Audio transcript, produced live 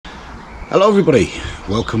Hello everybody,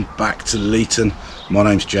 welcome back to Leeton. My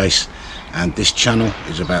name's Jace and this channel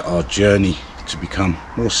is about our journey to become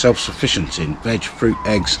more self-sufficient in veg, fruit,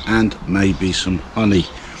 eggs and maybe some honey.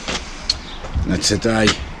 Now today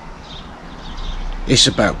it's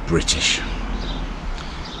about British.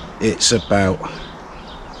 It's about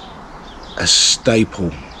a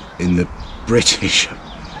staple in the British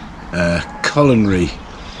culinary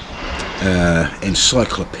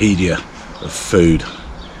encyclopedia of food.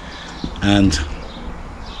 And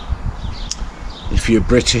if you're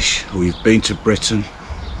British or you've been to Britain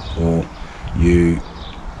or you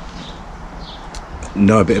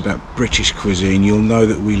know a bit about British cuisine, you'll know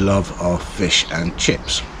that we love our fish and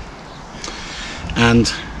chips. And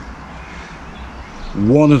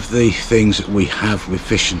one of the things that we have with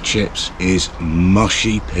fish and chips is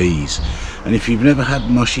mushy peas. And if you've never had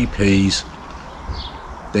mushy peas,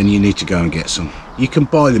 then you need to go and get some. You can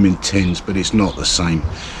buy them in tins, but it's not the same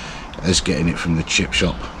as getting it from the chip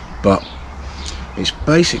shop. But it's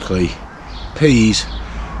basically peas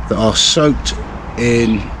that are soaked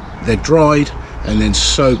in, they're dried and then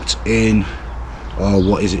soaked in, oh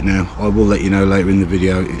what is it now, I will let you know later in the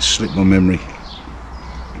video, it slipped my memory,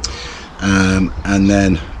 and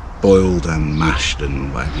then boiled and mashed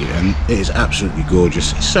and what have you, and it is absolutely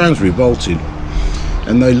gorgeous. It sounds revolting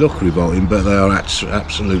and they look revolting, but they are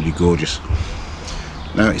absolutely gorgeous.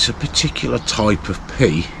 Now it's a particular type of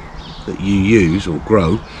pea that you use or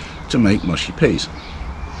grow to make mushy peas,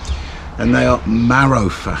 and they are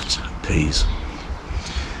Marrowfat peas.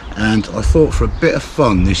 And I thought for a bit of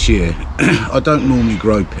fun this year, I don't normally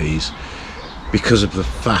grow peas because of the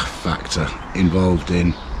faff factor involved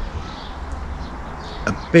in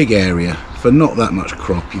a big area for not that much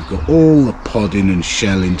crop. You've got all the podding and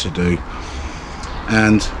shelling to do,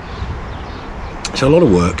 and it's a lot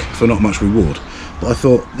of work for not much reward. But I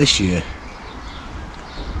thought this year,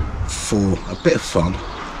 for a bit of fun,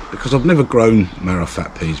 because I've never grown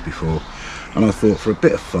Marrowfat peas before, and I thought for a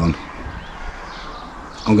bit of fun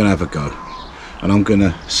I'm going to have a go, and I'm going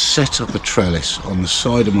to set up a trellis on the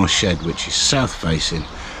side of my shed, which is south facing,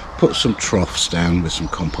 put some troughs down with some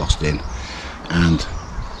compost in and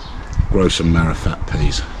grow some Marrowfat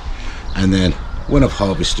peas, and then when I've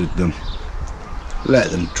harvested them, let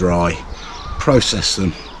them dry, process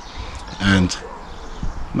them and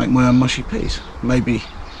make my own mushy peas. Maybe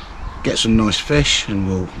get some nice fish and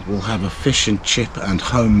we'll have a fish and chip and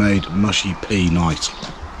homemade mushy pea night,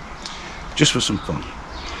 just for some fun.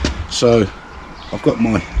 So I've got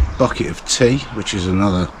my bucket of tea, which is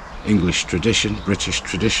another English tradition, British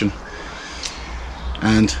tradition,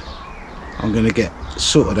 and I'm going to get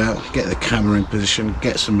sorted out, get the camera in position,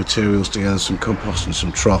 get some materials together, some compost and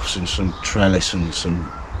some troughs and some trellis and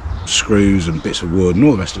some screws and bits of wood and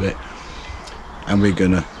all the rest of it, and we're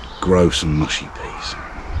going to grow some mushy peas.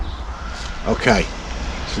 Okay,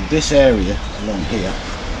 so this area along here,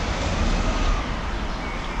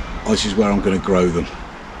 this is where I'm going to grow them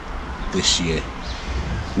this year.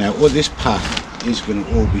 Now this path is going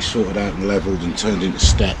to all be sorted out and levelled and turned into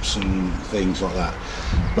steps and things like that,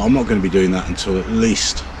 but I'm not going to be doing that until at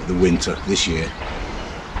least the winter this year,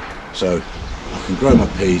 so I can grow my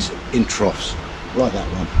peas in troughs like that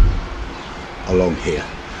one along here.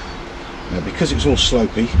 Now because it's all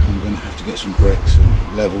slopey, I'm going to have to get some bricks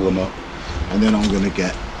and level them up, and then I'm going to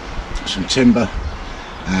get some timber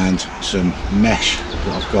and some mesh that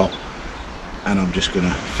I've got, and I'm just going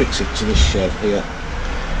to fix it to this shed here.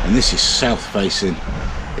 And this is south facing,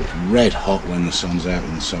 it's red hot when the sun's out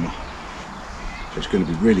in the summer, so it's going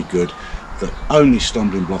to be really good. The only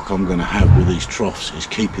stumbling block I'm going to have with these troughs is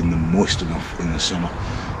keeping them moist enough in the summer,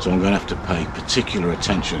 so I'm going to have to pay particular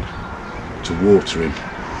attention to watering,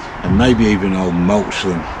 and maybe even I'll mulch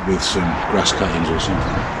them with some grass cuttings or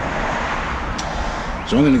something.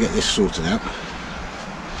 So I'm going to get this sorted out.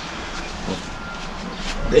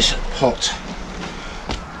 This pot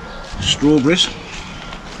strawberries,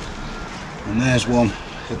 and there's one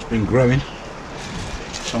that's been growing,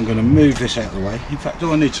 so I'm going to move this out of the way. In fact,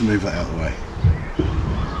 do I need to move that out of the way?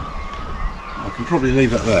 I can probably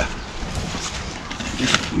leave it there.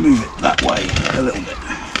 Just move it that way a little bit.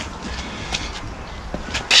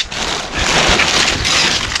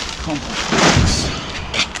 Compost bags.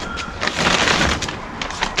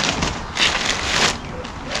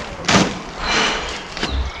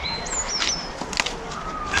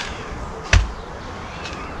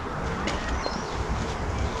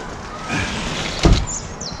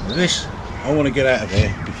 This I want to get out of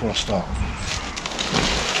here before I start.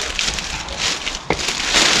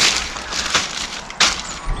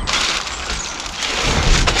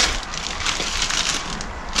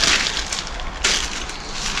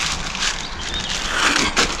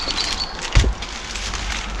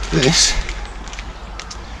 This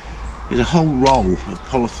is a whole roll of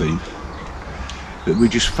polythene that we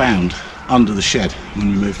just found under the shed when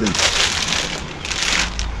we moved in.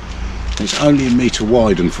 It's only 1 metre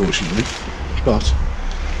wide, unfortunately, but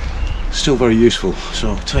still very useful, so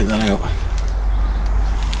I'll take that out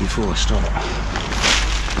before I start.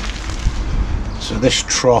 So this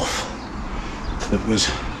trough that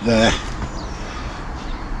was there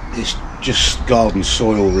is just garden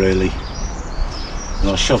soil really, and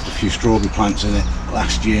I shoved a few strawberry plants in it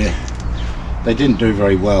last year. They didn't do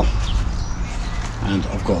very well, and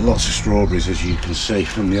I've got lots of strawberries, as you can see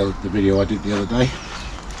from the video I did the other day.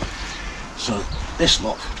 So this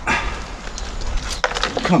lot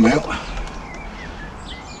will come out,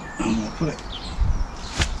 I'm going to put it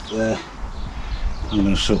there. I'm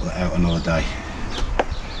going to sort that out another day.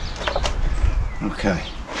 Okay,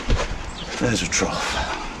 there's a trough.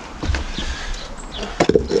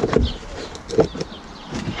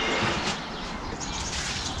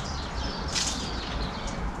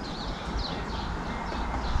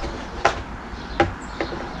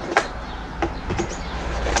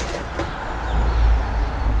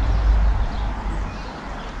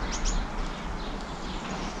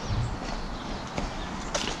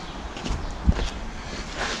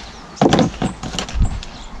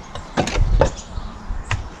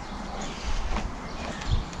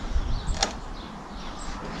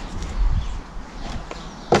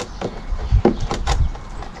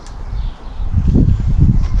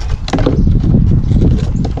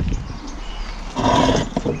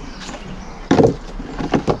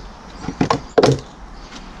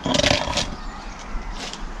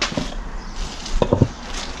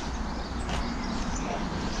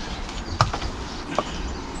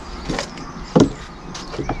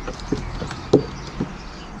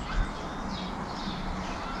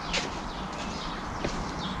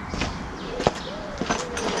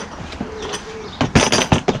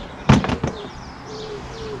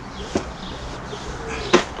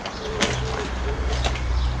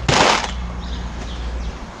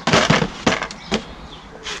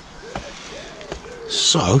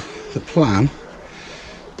 So the plan,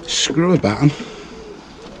 screw a batten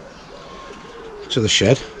to the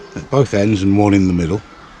shed at both ends and one in the middle,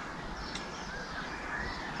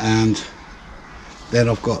 and then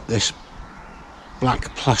I've got this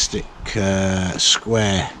black plastic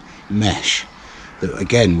square mesh that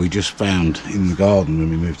again we just found in the garden when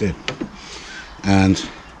we moved in, and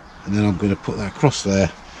then I'm going to put that across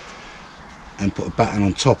there and put a batten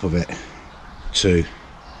on top of it to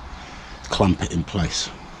clamp it in place.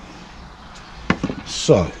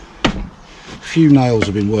 So a few nails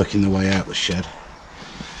have been working their way out the shed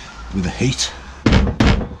with the heat.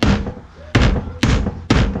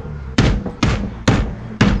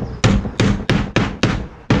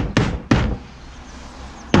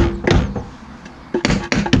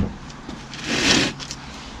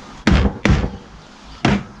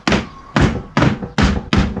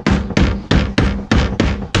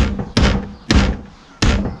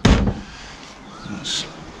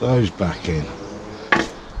 Those back in.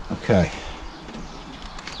 Okay,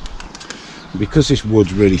 because this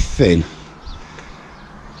wood's really thin,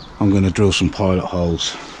 I'm going to drill some pilot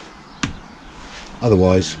holes.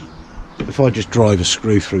 Otherwise, if I just drive a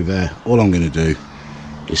screw through there, all I'm going to do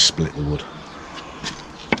is split the wood.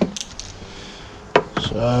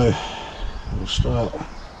 So we'll start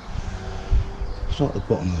at the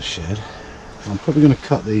bottom of the shed. I'm probably going to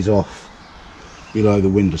cut these off below the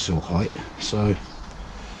windowsill height, so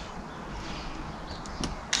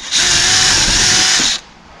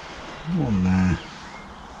one there.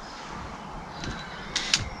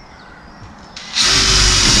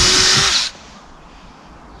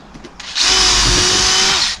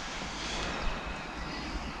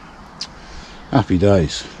 Happy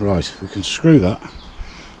days. Right, we can screw that.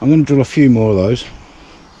 I'm going to drill a few more of those,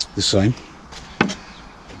 the same,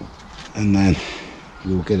 and then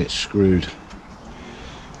we'll get it screwed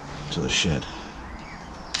to the shed.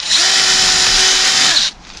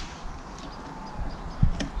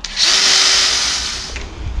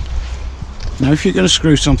 Now if you're going to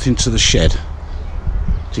screw something to the shed,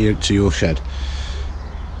 to your shed,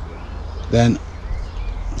 then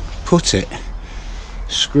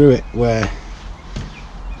screw it where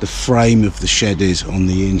the frame of the shed is on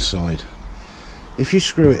the inside. If you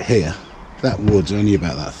screw it here, that wood's only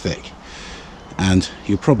about that thick, and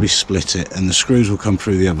you'll probably split it and the screws will come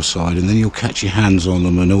through the other side, and then you'll catch your hands on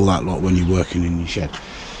them and all that lot when you're working in your shed.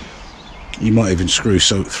 You might even screw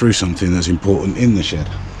through something that's important in the shed.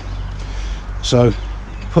 So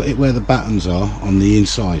put it where the battens are on the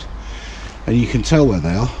inside, and you can tell where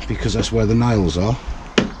they are because that's where the nails are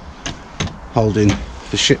holding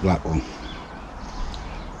the shiplap one.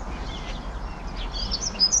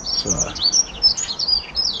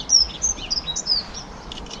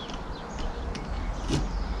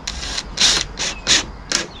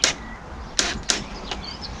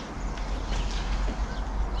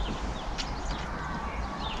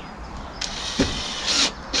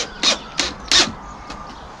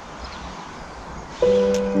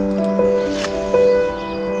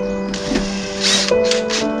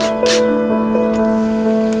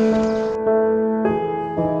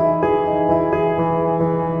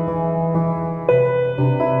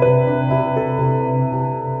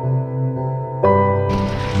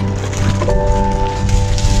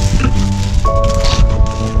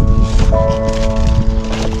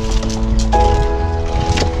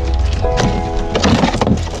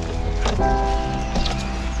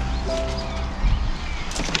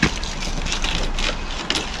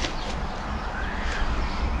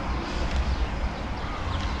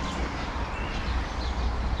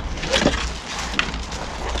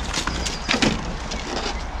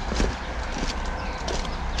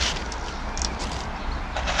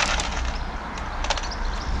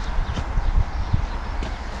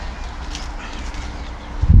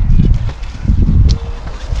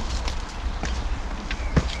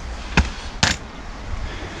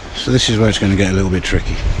 So this is where it's going to get a little bit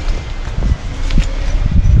tricky,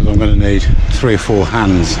 because I'm going to need 3 or 4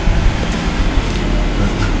 hands, but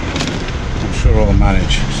I'm sure I'll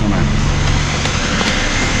manage somehow.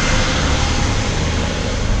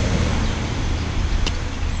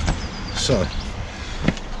 So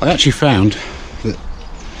I actually found that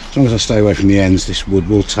as long as I stay away from the ends, this wood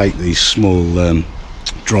will take these small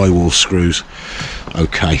drywall screws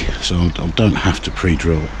okay, so I don't have to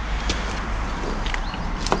pre-drill it.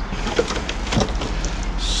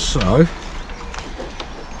 So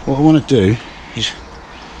what I want to do is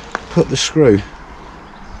put the screw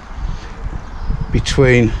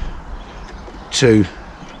between two,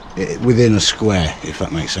 within a square, if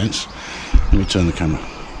that makes sense. Let me turn the camera.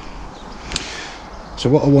 So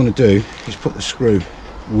what I want to do is put the screw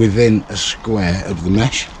within a square of the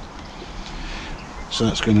mesh. So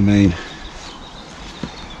that's going to mean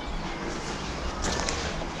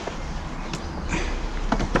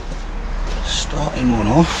starting one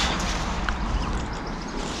off.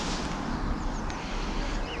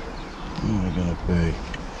 Where are we going to be?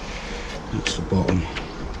 That's the bottom.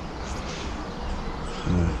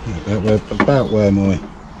 About where my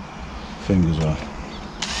fingers are.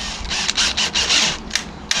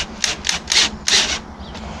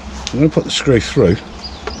 I'm going to put the screw through,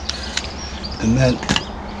 and then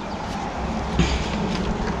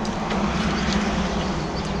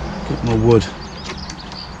get my wood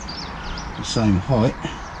the same height.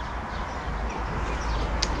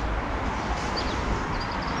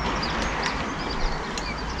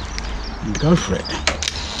 And go for it.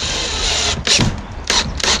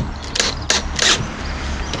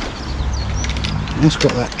 And it's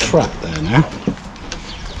got that trap there now,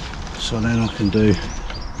 so then I can do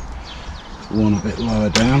one a bit lower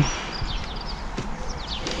down.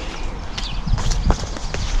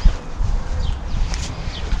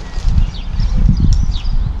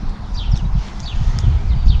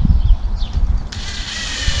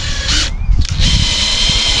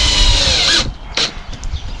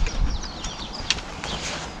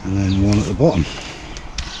 And then one at the bottom.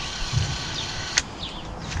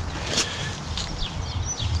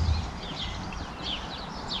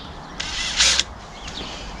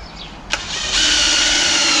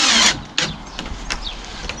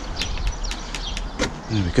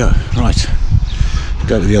 There we go. Right,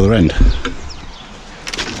 go to the other end.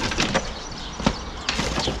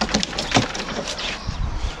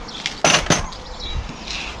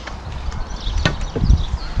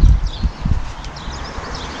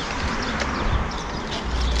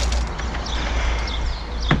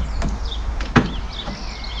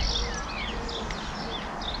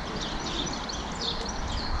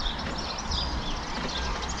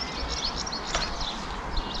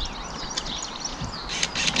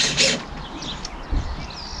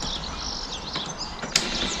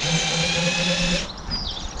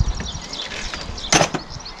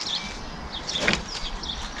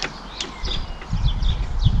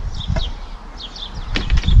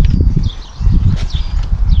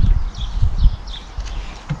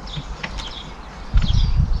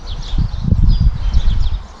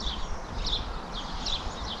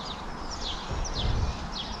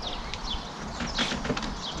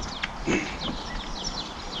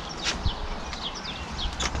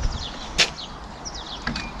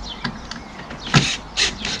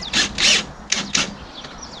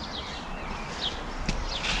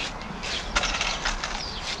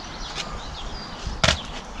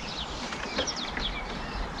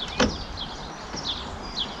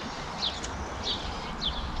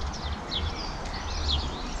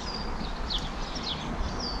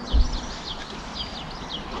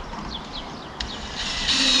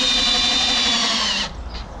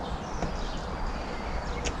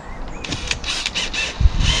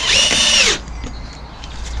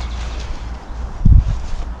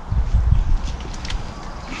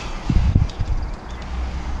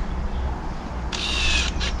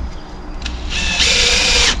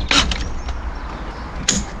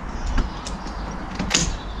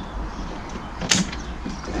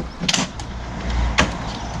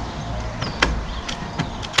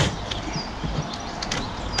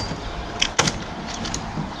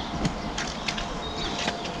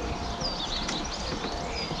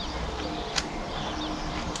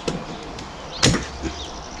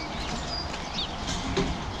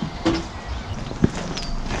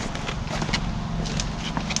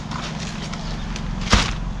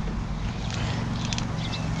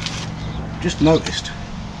 just noticed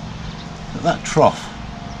that that trough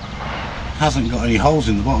hasn't got any holes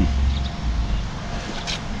in the bottom.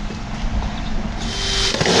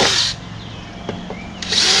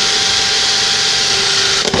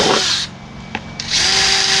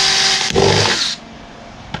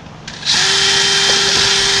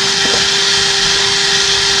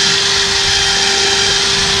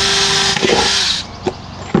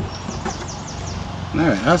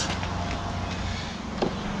 There it has.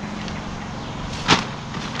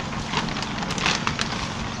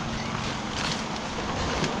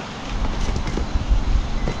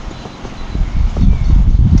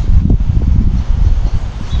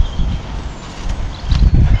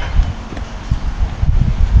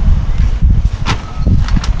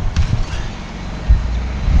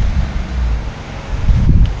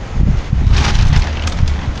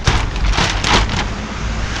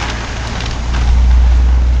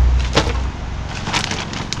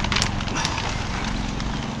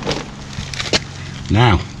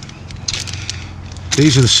 Now,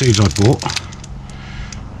 these are the seeds I bought.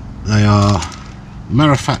 They are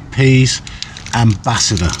Marrowfat Peas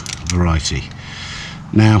Ambassador variety.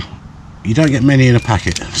 Now, you don't get many in a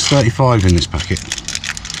packet. There's 35 in this packet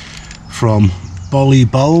from Bolly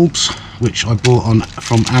Bulbs, which I bought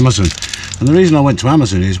from Amazon. And the reason I went to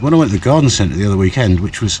Amazon is when I went to the garden centre the other weekend,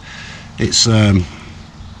 which was, it's a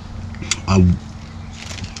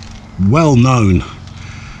well-known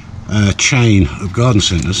chain of garden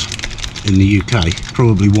centres in the UK,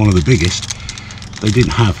 probably one of the biggest. They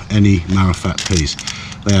didn't have any Marrowfat peas.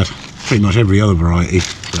 They had pretty much every other variety,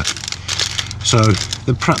 so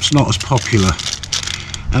they're perhaps not as popular,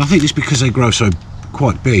 and I think it's because they grow so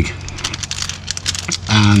quite big,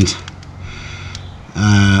 and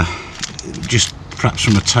just perhaps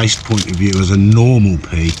from a taste point of view as a normal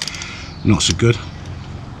pea, not so good.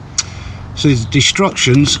 So the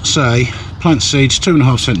instructions say plant seeds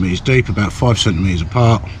 2.5 centimetres deep, about 5 centimetres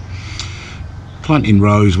apart. Plant in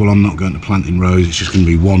rows. Well, I'm not going to plant in rows, it's just going to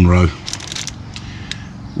be one row.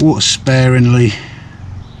 Water sparingly.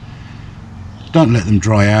 Don't let them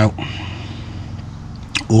dry out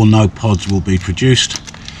or no pods will be produced.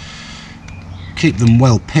 Keep them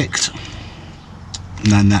well picked, and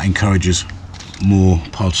then that encourages more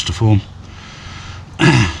pods to form.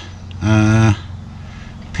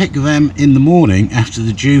 Pick them in the morning after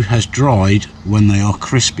the dew has dried, when they are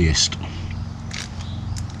crispiest.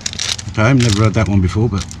 Okay, I've never heard that one before,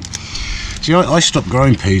 but see, I stopped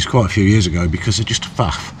growing peas quite a few years ago because they're just a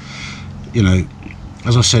faff. You know,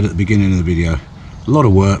 as I said at the beginning of the video, a lot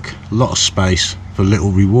of work, a lot of space for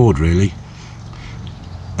little reward really.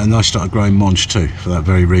 And I started growing monge too for that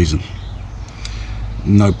very reason.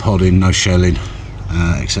 No podding, no shelling,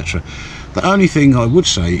 etc. The only thing I would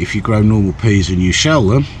say, if you grow normal peas and you shell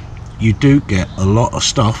them, you do get a lot of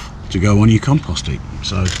stuff to go on your compost heap.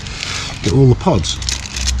 So get all the pods.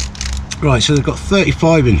 Right, so they've got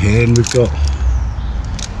 35 in here, and we've got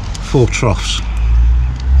 4 troughs.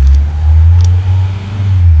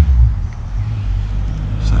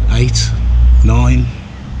 So 8, 9,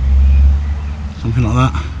 something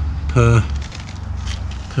like that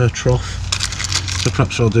per trough. So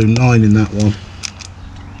perhaps I'll do 9 in that one,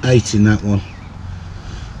 8 in that one,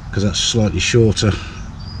 because that's slightly shorter.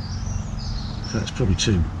 So that's probably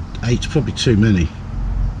 8's probably too many.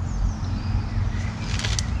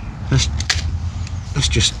 Let's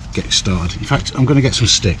just get started. In fact, I'm going to get some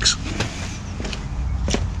sticks.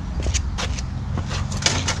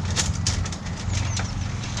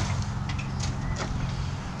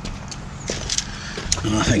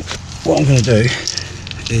 And I think what I'm going to do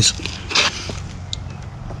is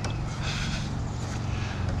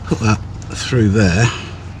put that through there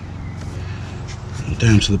and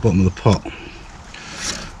down to the bottom of the pot,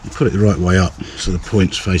 and put it the right way up so the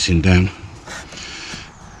point's facing down,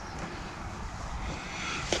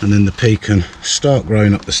 and then the pea can start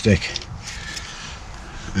growing up the stick.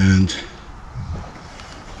 And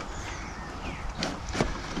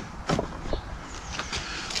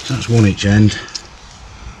so that's one each end.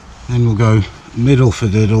 Then we'll go middle for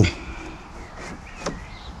diddle,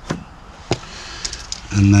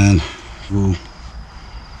 and then we'll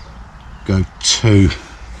go two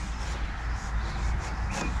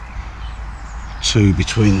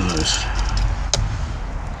between those.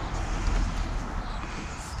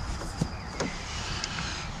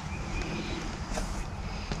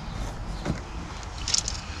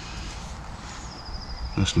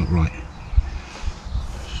 That's not right.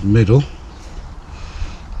 It's middle,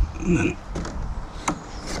 and then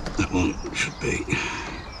that one should be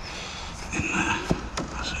in there.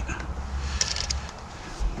 That's it.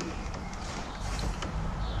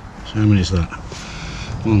 So how many is that?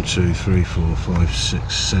 1, 2, 3, 4, 5,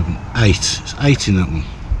 6, 7, 8. It's 8 in that one.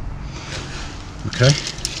 Okay.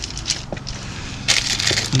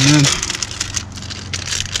 And then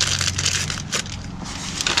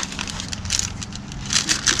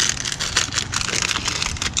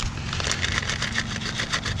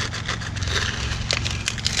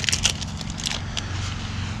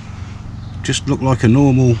just look like a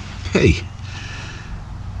normal pea.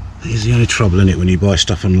 Here's the only trouble in it when you buy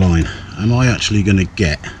stuff online. Am I actually going to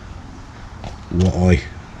get what I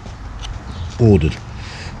ordered?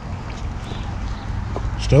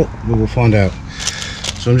 Still, we will find out.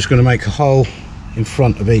 So I'm just going to make a hole in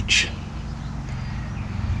front of each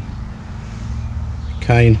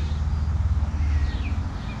cane.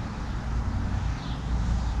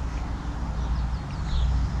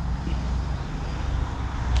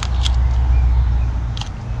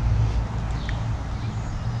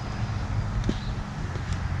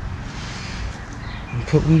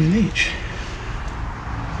 Put one in each.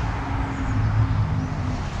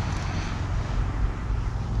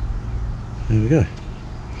 There we go.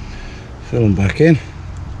 Fill them back in.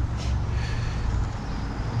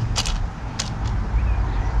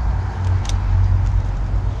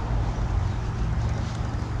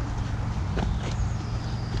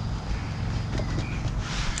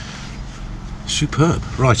 Superb.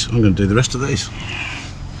 Right, I'm going to do the rest of these.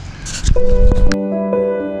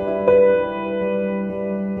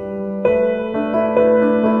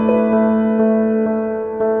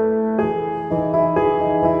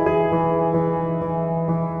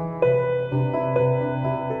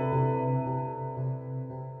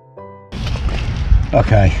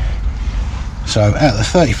 Okay, so out of the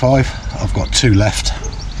 35 I've got 2 left,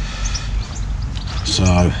 so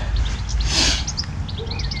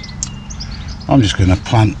I'm just going to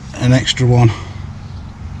plant an extra one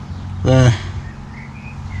there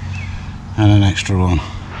and an extra one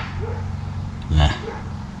there.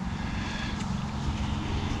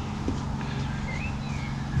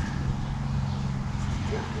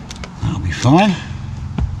 That'll be fine.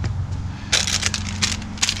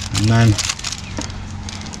 And then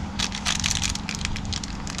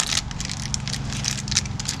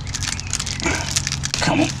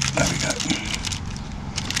come on, there we go.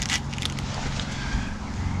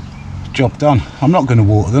 Job done. I'm not going to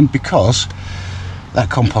water them because that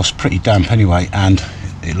compost's pretty damp anyway, and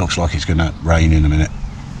it looks like it's going to rain in a minute.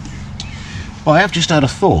 But I have just had a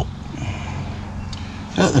thought.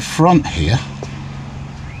 At the front here,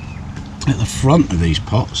 at the front of these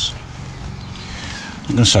pots,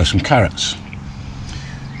 I'm going to sow some carrots.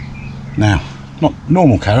 Now, not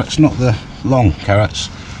normal carrots, not the long carrots,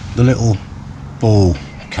 the little ball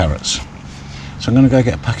carrots. So I'm going to go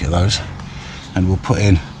get a packet of those, and we'll put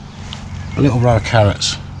in a little row of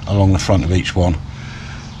carrots along the front of each one.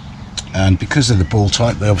 And because they're the ball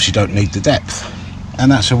type, they obviously don't need the depth,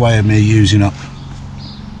 and that's a way of me using up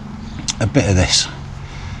a bit of this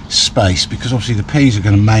space, because obviously the peas are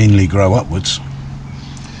going to mainly grow upwards,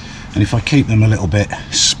 and if I keep them a little bit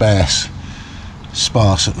sparse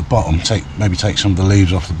at the bottom, maybe take some of the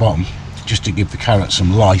leaves off the bottom just to give the carrots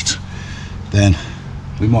some light, then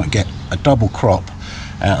we might get a double crop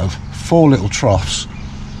out of 4 little troughs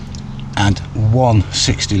and 1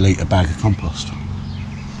 60-litre bag of compost,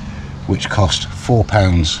 which cost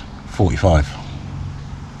 £4.45.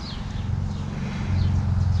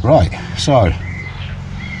 Right, so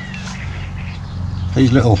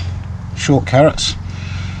these little short carrots,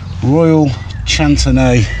 Royal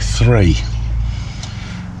Chantenay 3.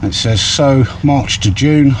 It says sow March to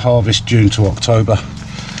June, harvest June to October.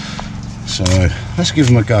 So let's give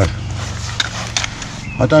them a go.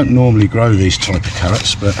 I don't normally grow these type of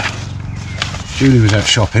carrots, but Julie was out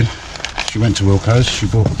shopping. She went to Wilco's, she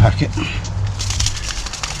bought a packet.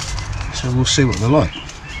 So we'll see what they're like.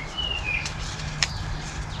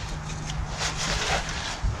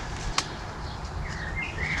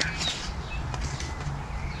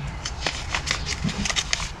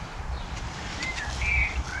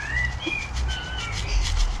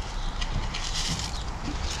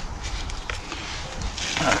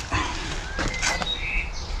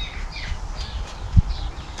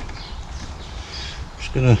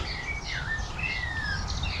 Gonna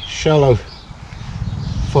shallow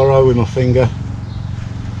furrow with my finger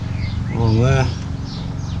on there,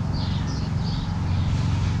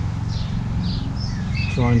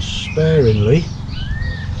 try and sparingly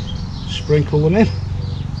sprinkle them in.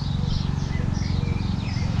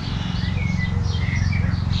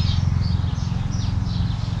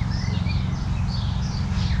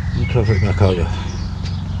 And cover it back over.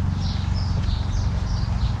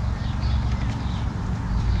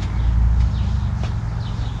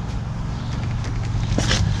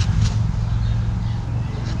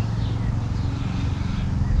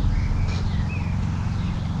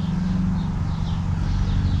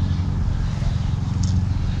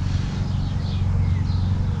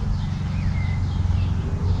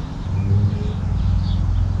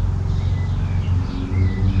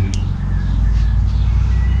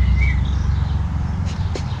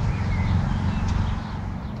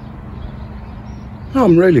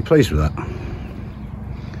 I'm really pleased with that.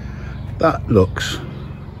 That looks,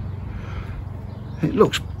 it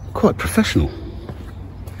looks quite professional.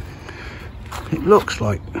 It looks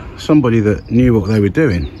like somebody that knew what they were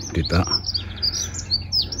doing did that.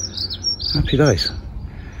 Happy days.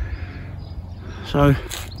 So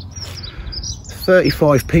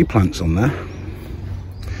 35 pea plants on there,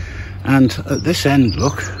 and at this end,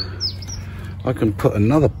 look, I can put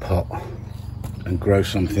another pot and grow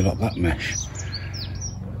something like that mesh.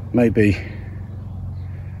 Maybe,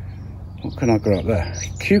 what can I grow up there?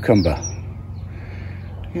 Cucumber.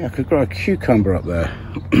 Yeah, I could grow a cucumber up there.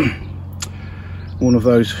 One of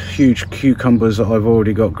those huge cucumbers that I've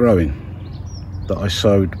already got growing, that I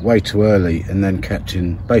sowed way too early and then kept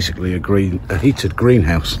in basically a heated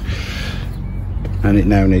greenhouse, and it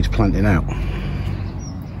now needs planting out.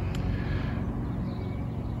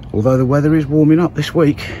 Although the weather is warming up this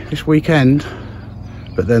weekend,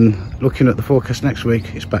 but then looking at the forecast next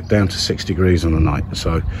week, it's back down to 6 degrees on the night.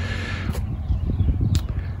 So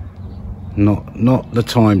not the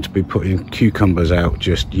time to be putting cucumbers out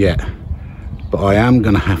just yet, but I am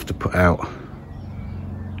going to have to put out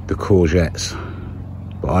the courgettes,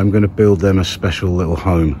 but I'm going to build them a special little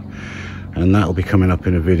home, and that'll be coming up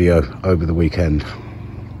in a video over the weekend.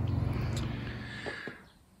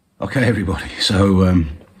 Okay everybody, so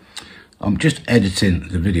I'm just editing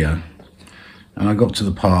the video, and I got to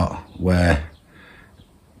the part where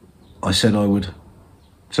I said I would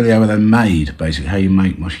tell you how they're made, basically how you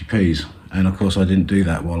make mushy peas, and of course I didn't do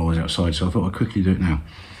that while I was outside, so I thought I'd quickly do it now.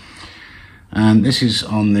 And this is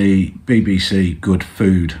on the BBC Good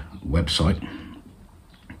Food website.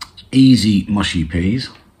 Easy mushy peas,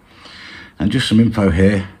 and just some info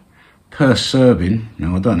here per serving.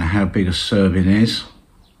 Now I don't know how big a serving is,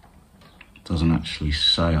 doesn't actually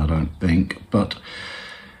say, I don't think, but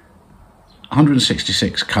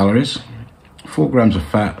 166 calories, 4 grams of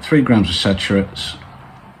fat, 3 grams of saturates,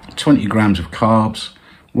 20 grams of carbs,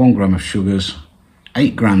 1 gram of sugars,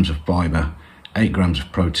 8 grams of fibre, 8 grams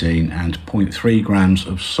of protein, and 0.3 grams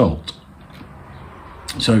of salt.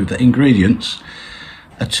 So the ingredients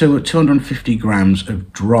are 250 grams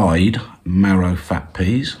of dried Marrowfat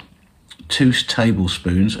peas, 2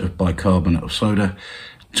 tablespoons of bicarbonate of soda,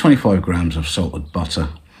 25 grams of salted butter,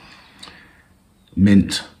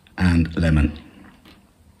 mint and lemon.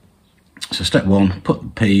 So step 1, put the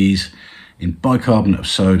peas in bicarbonate of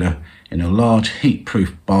soda in a large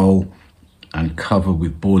heat-proof bowl and cover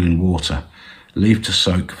with boiling water. Leave to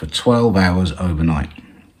soak for 12 hours overnight.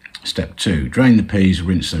 Step 2, drain the peas,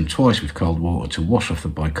 rinse them twice with cold water to wash off the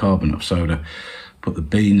bicarbonate of soda. Put the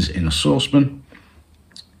beans in a saucepan.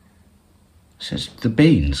 It says the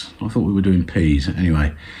beans, I thought we were doing peas.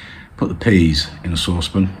 Anyway, put the peas in a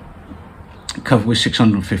saucepan, cover with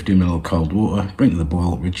 650 ml of cold water, bring to the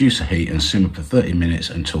boil, reduce the heat and simmer for 30 minutes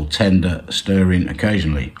until tender, stirring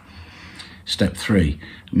occasionally. Step 3,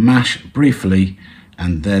 mash briefly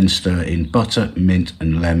and then stir in butter, mint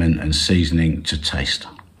and lemon and seasoning to taste.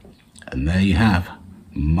 And there you have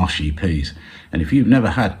mushy peas. And if you've never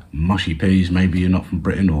had mushy peas, maybe you're not from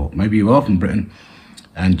Britain, or maybe you are from Britain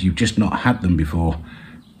and you've just not had them before,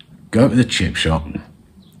 go to the chip shop,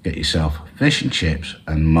 get yourself fish and chips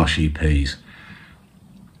and mushy peas.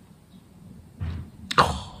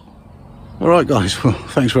 Alright guys, well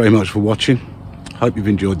thanks very much for watching. Hope you've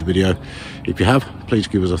enjoyed the video. If you have, please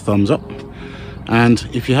give us a thumbs up. And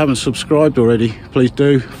if you haven't subscribed already, please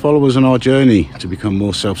do. Follow us on our journey to become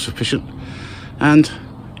more self-sufficient. And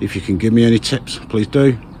if you can give me any tips, please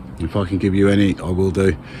do. If I can give you any, I will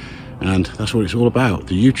do. And that's what it's all about.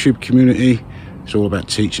 The YouTube community, it's all about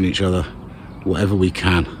teaching each other whatever we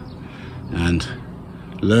can and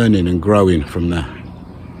learning and growing from there.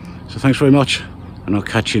 So thanks very much, and I'll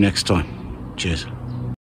catch you next time. Cheers.